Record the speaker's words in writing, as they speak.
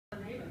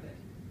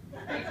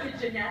Thanks to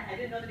Jeanette, I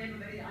didn't know the name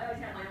of it. I always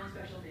had my own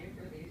special name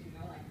for these, you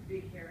know, like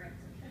Big Hair.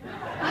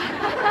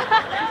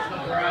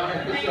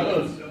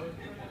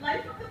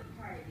 Life of the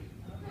party.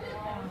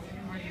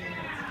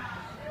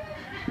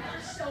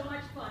 So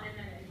much fun, and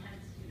then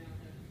hence, you know,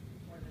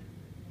 more than.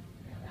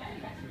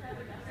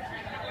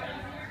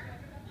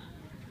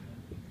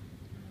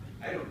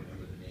 I don't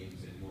remember the names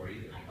anymore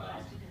either.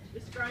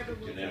 Describe it.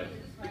 Jeanette.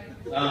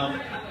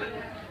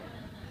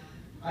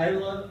 I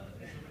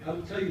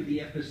will tell you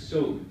the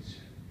episodes.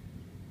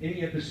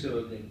 Any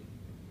episode that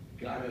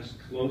got us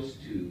close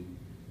to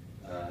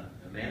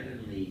Amanda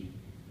and Lee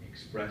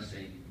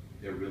expressing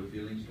their real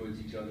feelings towards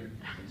each other,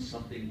 and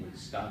something would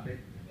stop it.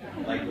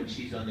 Like when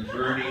she's on the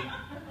gurney.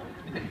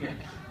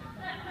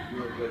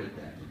 You were good at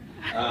that.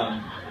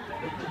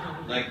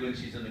 Like when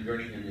she's on the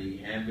gurney in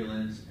the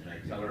ambulance, and I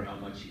tell her how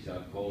much she's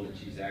out cold, and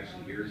she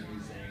actually hears me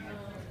saying,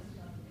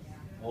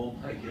 "Oh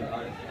my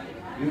God,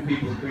 you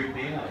people creep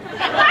me out."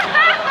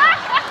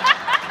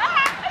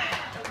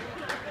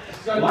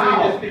 Suddenly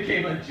this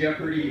became a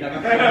Jeopardy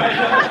episode.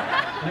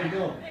 I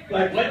know.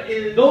 But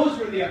those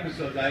were the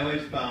episodes I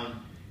always found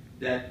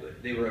that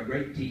they were a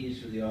great tease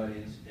for the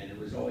audience, and it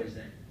was always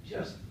that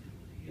just,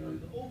 you know,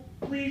 oh,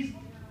 please,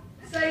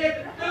 say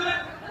it, do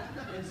it.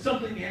 And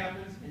something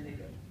happens, and they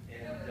go.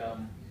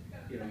 And,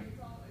 you know,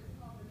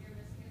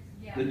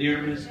 the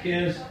near miss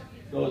kiss,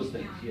 those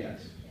things,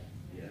 yes.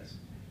 Yes.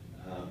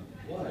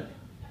 What?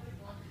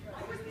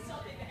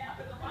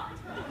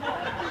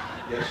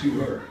 Yes, you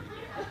were.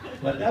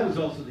 But that was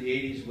also the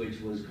 80s,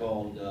 which was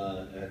called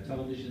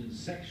television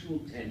sexual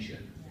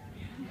tension.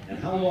 And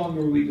how long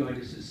are we going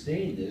to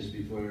sustain this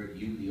before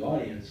you, the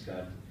audience,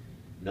 got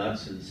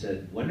nuts and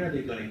said, when are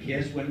they going to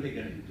kiss? When are they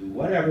going to do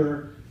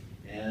whatever?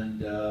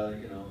 And, you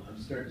know, I'm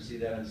starting to see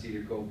that on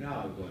Cedar Cove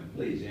now. I'm going,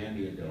 please,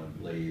 Andy and Dylan,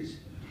 please,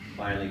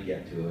 finally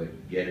get to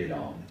it. Get it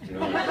on. You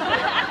know,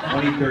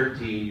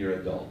 2013, you're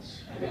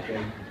adults.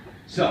 Okay?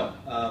 So,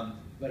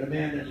 but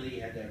Amanda and Lee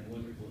had that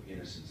wonderful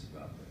innocence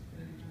about them.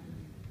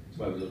 That's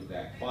why we look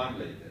back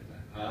fondly at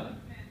that.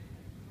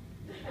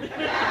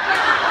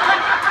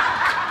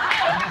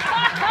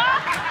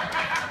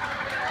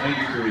 Thank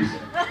you, Teresa.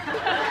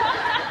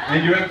 And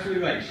you're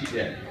absolutely right, she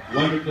did.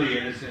 Wonderfully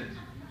innocent,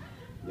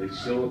 which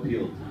so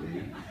appealed to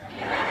me.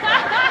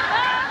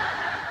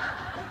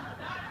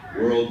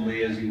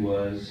 Worldly as he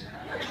was.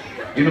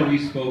 You know, he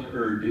spoke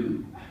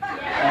Urdu.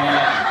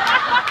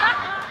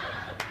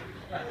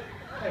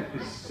 That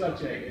was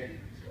such a...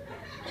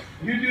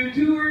 You do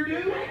too, Urdu?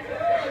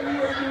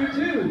 You Urdu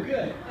too,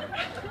 good.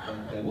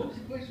 What was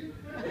the question?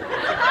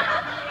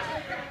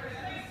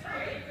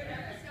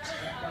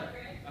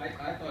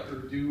 I thought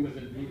Urdu was a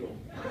noodle.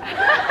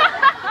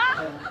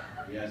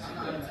 Yes, it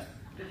does.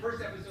 The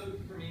first episode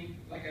for me,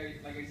 like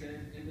I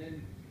said, and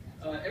then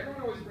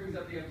everyone always brings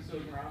up the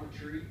episode where I'm a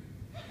tree.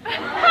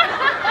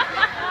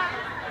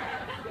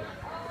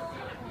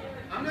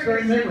 It's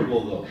very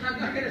memorable, though. I'm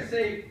not gonna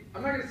say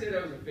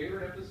that was a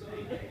favorite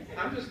episode.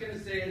 I'm just gonna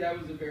say that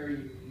was a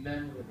very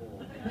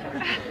memorable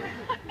episode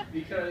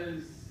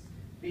because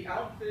the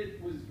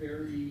outfit was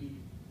very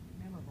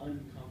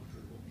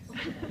uncomfortable.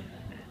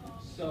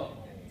 So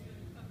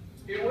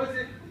it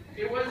wasn't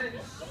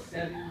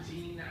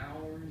 17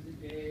 hours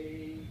a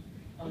day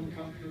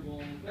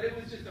uncomfortable, but it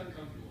was just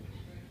uncomfortable.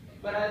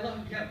 But I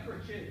love Cat for a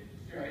kid,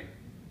 right?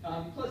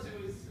 Plus it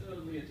was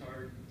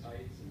leotard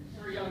tights, and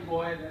for a young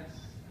boy, that's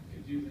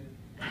confusing.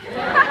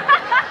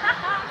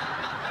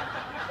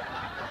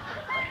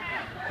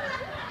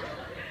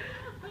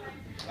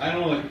 I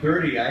don't know, at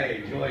 30, I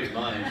enjoyed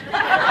mine.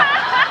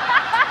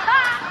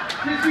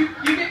 Because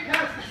you get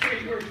past the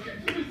stage where it's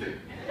confusing,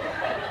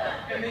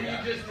 and then you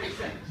just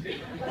accept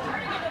it.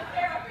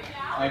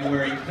 I'm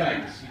wearing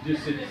tights. You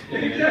just sit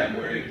still and I'm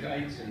wearing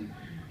tights and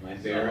my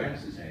bare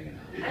ass is hanging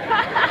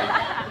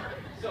out.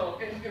 So,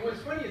 and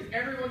what's funny is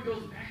everyone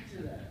goes back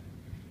to that.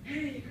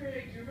 Hey,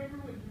 Craig, do you remember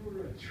when you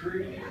were a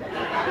tree?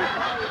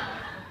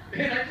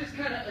 And I just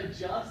kind of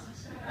adjust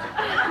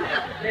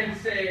and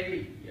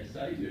say, yes,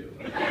 I do.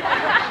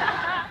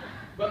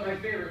 But my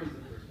favorite was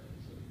the first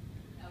episode.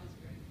 That was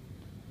great.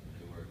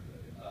 It worked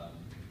good.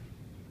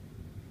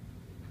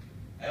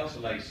 I also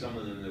liked some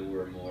of them that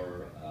were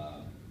more,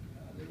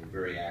 that were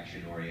very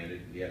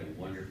action-oriented. We had a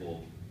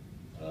wonderful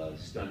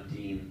stunt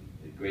team,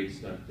 great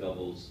stunt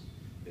doubles,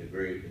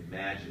 very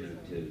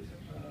imaginative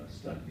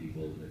stunt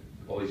people that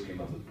always came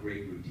up with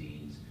great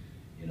routines.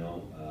 You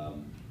know,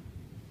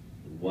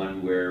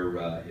 one where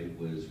it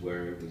was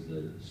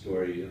the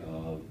story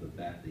of the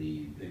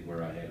thing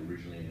where I had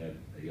originally had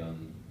a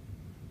young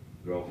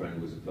girlfriend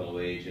who was a fellow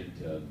agent,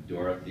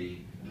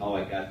 Dorothy. How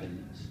I got the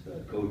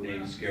code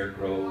name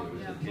Scarecrow. It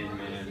was the Tin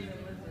Man.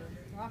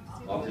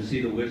 Off to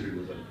See the Wizard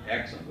was an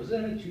excellent. Was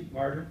that a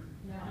two-parter?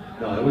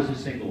 No, it was a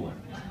single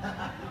one.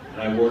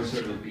 And I wore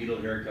sort of a Beatle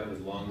haircut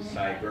with long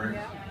sideburns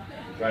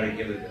to try to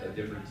give it a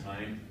different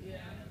time.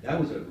 That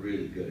was a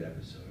really good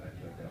episode. I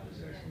thought that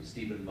was excellent.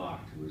 Stephen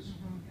Mock, who was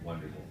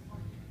wonderful.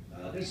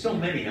 There's so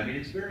many. I mean,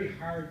 it's very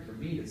hard for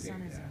me to pick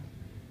that.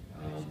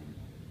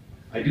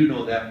 I do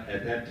know that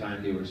at that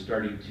time they were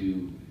starting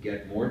to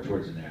get more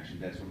towards an action.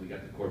 That's when we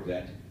got the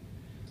Corvette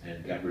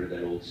and got rid of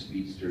that old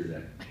speedster,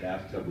 that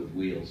bathtub with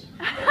wheels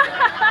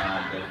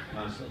that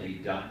constantly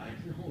died.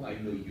 I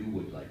know you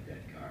would like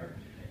that car,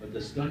 but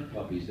the stunt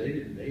puppies,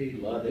 they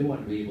wanted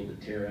to be able to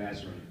tear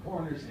ass around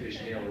corners,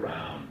 fishtail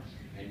around,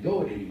 and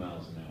go at 80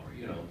 miles an hour,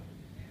 you know,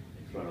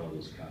 in front of all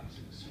those cops.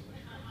 It was so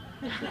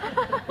much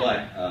fun.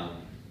 But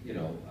you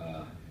know,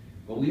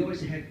 but we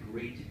always had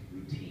great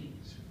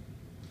routines,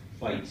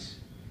 fights,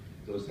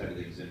 those type of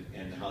things,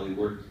 and how they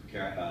worked,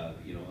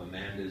 you know,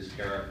 Amanda's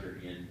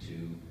character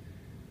into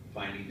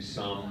finding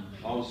some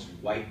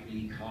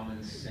housewifely,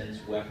 common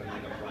sense weapon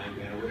like a frying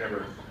pan or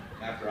whatever,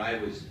 after I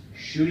was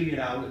shooting it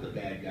out at the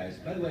bad guys.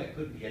 By the way, I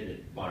couldn't hit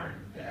a barn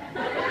with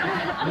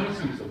that. Notice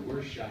he was the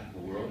worst shot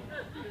in the world.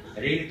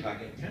 At 8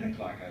 o'clock, at 10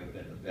 o'clock, I would have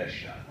been the best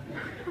shot.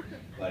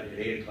 But at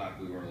 8 o'clock,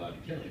 we weren't allowed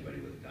to kill anybody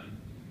with a gun.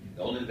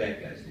 Only the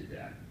bad guys did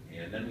that.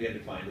 And then we had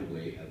to find a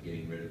way of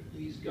getting rid of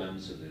these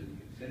guns so that we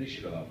could finish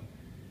it off.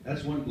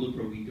 That's one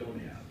blooper we don't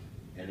have,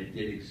 and it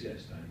did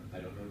exist. I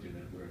don't know,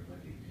 Jeanette, where it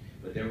might be.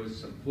 But there was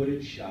some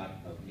footage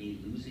shot of me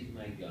losing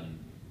my gun,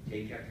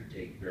 take after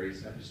take,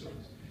 various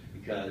episodes.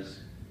 Because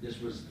this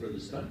was, for the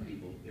stunt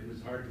people, it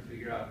was hard to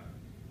figure out,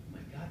 oh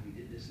my God, we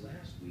did this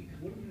last week.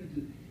 What are we going to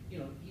do? You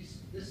know,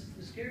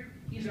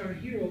 he's our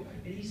hero,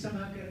 and he's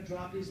somehow got to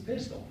drop his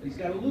pistol. He's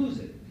got to lose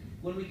it.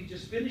 When we could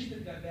just finish the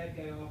bad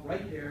guy off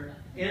right there,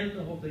 end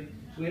the whole thing.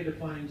 So we had to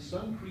find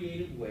some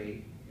creative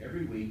way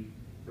every week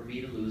for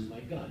me to lose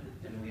my gun.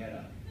 And we had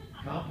a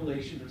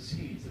compilation of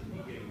scenes of me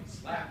getting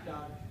slapped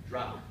out,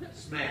 dropped,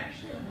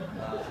 smashed,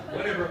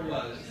 whatever it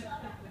was.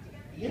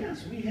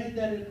 Yes, we had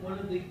that at one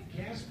of the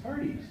cast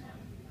parties.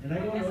 And I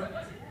don't know.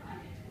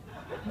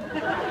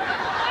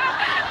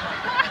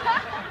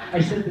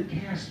 I said the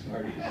cast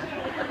parties.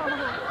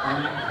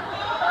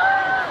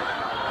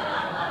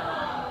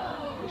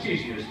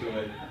 She's used to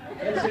it.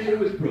 I'd say it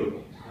was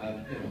brutal, you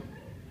know.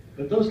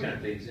 But those kind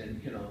of things,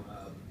 and you know,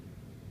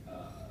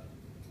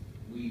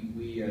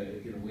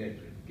 you know, we had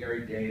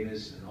Gary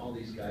Davis and all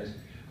these guys.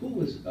 Who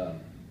was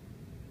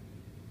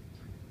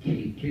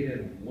Kate? Kate had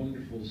a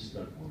wonderful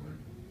stunt woman.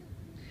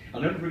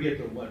 I'll never forget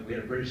the one. We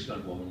had a British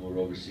stunt woman when we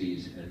were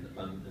overseas, and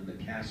in the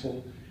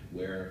castle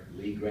where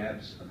Lee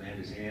grabs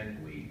Amanda's hand,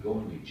 and we go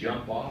and we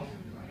jump off.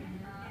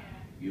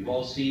 You've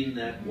all seen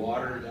that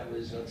water that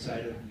was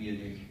outside of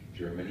Munich,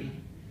 Germany.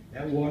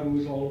 That water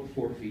was all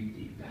 4 feet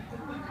deep.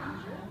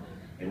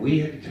 And we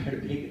had to try to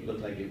make it look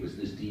like it was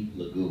this deep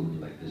lagoon,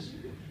 like this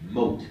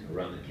moat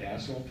around the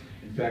castle.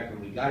 In fact,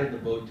 when we got in the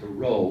boat to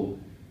row,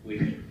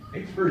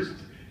 my first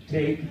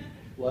take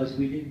was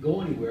we didn't go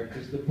anywhere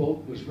because the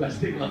boat was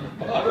resting on the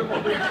bottom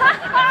of it.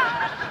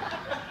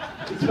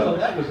 So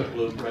that was a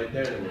bloop right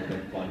there. That would have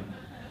been fun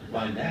to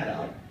find that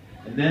out.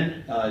 And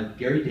then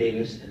Gary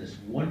Davis and this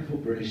wonderful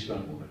British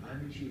stunt woman. I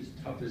mean, she was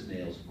tough as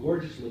nails,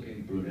 gorgeous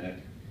looking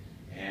brunette.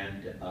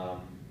 And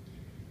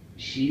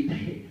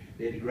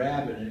they'd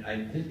grab it, and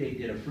I think they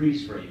did a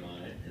freeze frame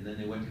on it, and then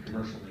they went to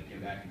commercial and they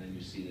came back, and then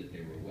you see that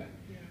they were wet.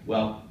 Yeah.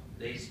 Well,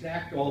 they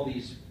stacked all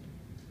these,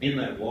 in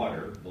that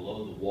water,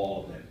 below the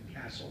wall of that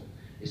castle,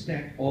 they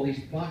stacked all these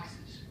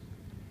boxes.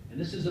 And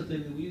this is a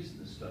thing that we use in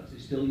the stunts. They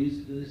still use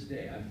it to this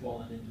day. I've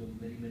fallen into them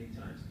many, many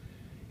times.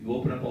 You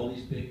open up all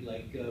these big,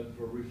 like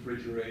for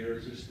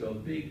refrigerators or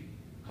stove, big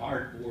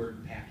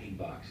cardboard packing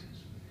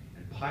boxes,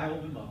 and pile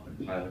them up and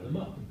pile them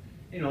up.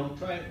 You know,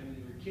 try it when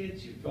you were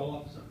kids, you fell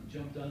off something,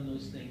 jumped on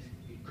those things,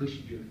 it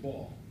cushioned your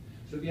fall.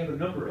 So if you have a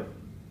number of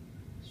them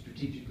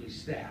strategically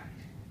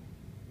stacked,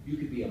 you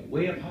could be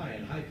way up high,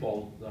 and the high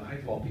fall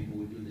people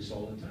would do this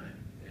all the time.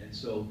 And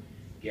so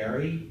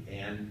Gary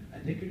and I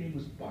think her name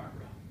was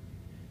Barbara,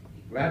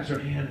 he grabs her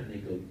hand and they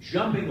go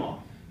jumping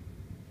off.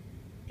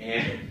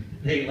 And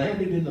they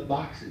landed in the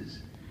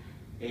boxes.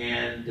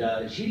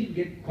 And she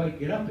didn't quite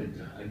get up in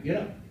time. Get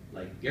up.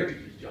 Like Gary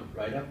just jumped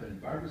right up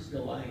and Barbara's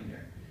still lying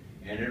there.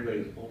 And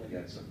everybody goes, oh my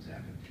God, something's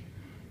happened.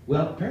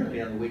 Well,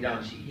 apparently on the way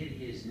down, she hit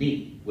his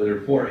knee with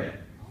her forehead.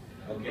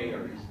 Okay,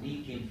 or his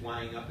knee came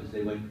flying up as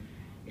they went.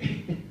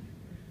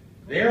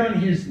 There on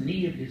his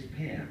knee of his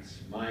pants,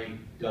 my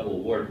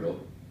double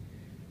wardrobe,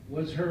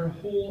 was her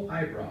whole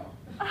eyebrow.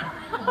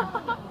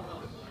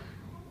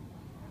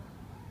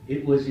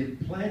 It was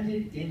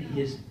implanted in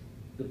his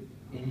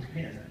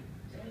pants.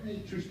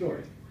 It's a true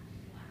story.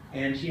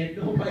 And she had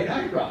no right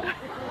eyebrow.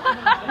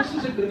 This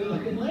is a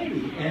good-looking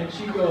lady. And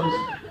she goes,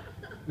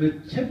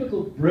 with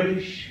typical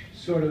British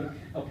sort of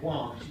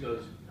aplomb, she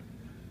goes,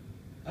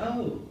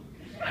 oh.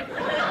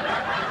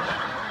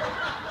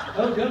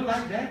 Oh, don't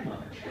like that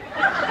much.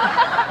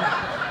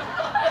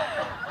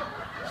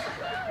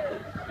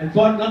 And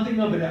thought nothing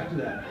of it after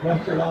that.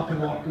 Brushed it off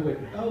and walked away.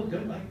 Oh,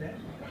 don't like that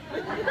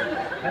much.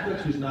 I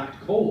thought she was knocked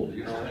cold,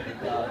 you know. And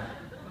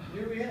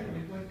here we had it.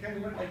 We kind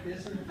of went like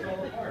this and it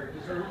fell apart.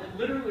 It was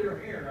literally her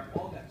hair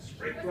all got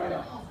scraped right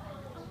off.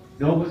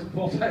 No, it wasn't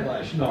false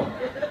eyelash, no.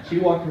 She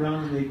walked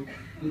around and they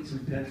did some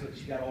pencil.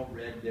 She got all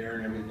red there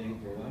and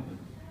everything for a while.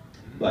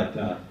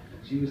 But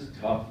she was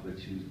tough, but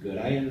she was good.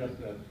 I ended up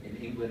in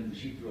England and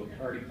she threw a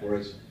party for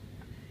us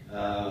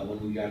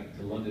when we got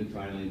to London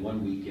finally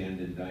one weekend,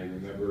 and I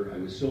remember I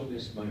was so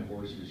missed my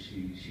horses.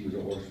 She was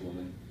a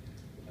horsewoman,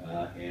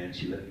 and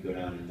she let me go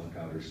down and muck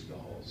out her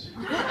stalls.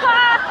 What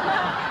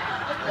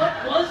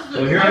was the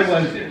So here I was,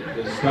 question?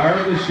 the star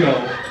of the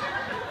show,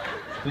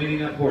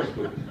 cleaning up horse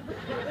poop.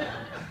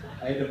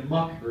 I had to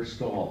muck her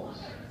stalls.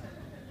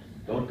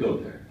 Don't go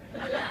there.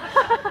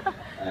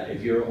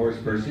 If you're a horse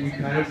person, you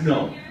kind of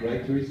know,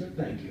 right, Teresa?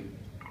 Thank you.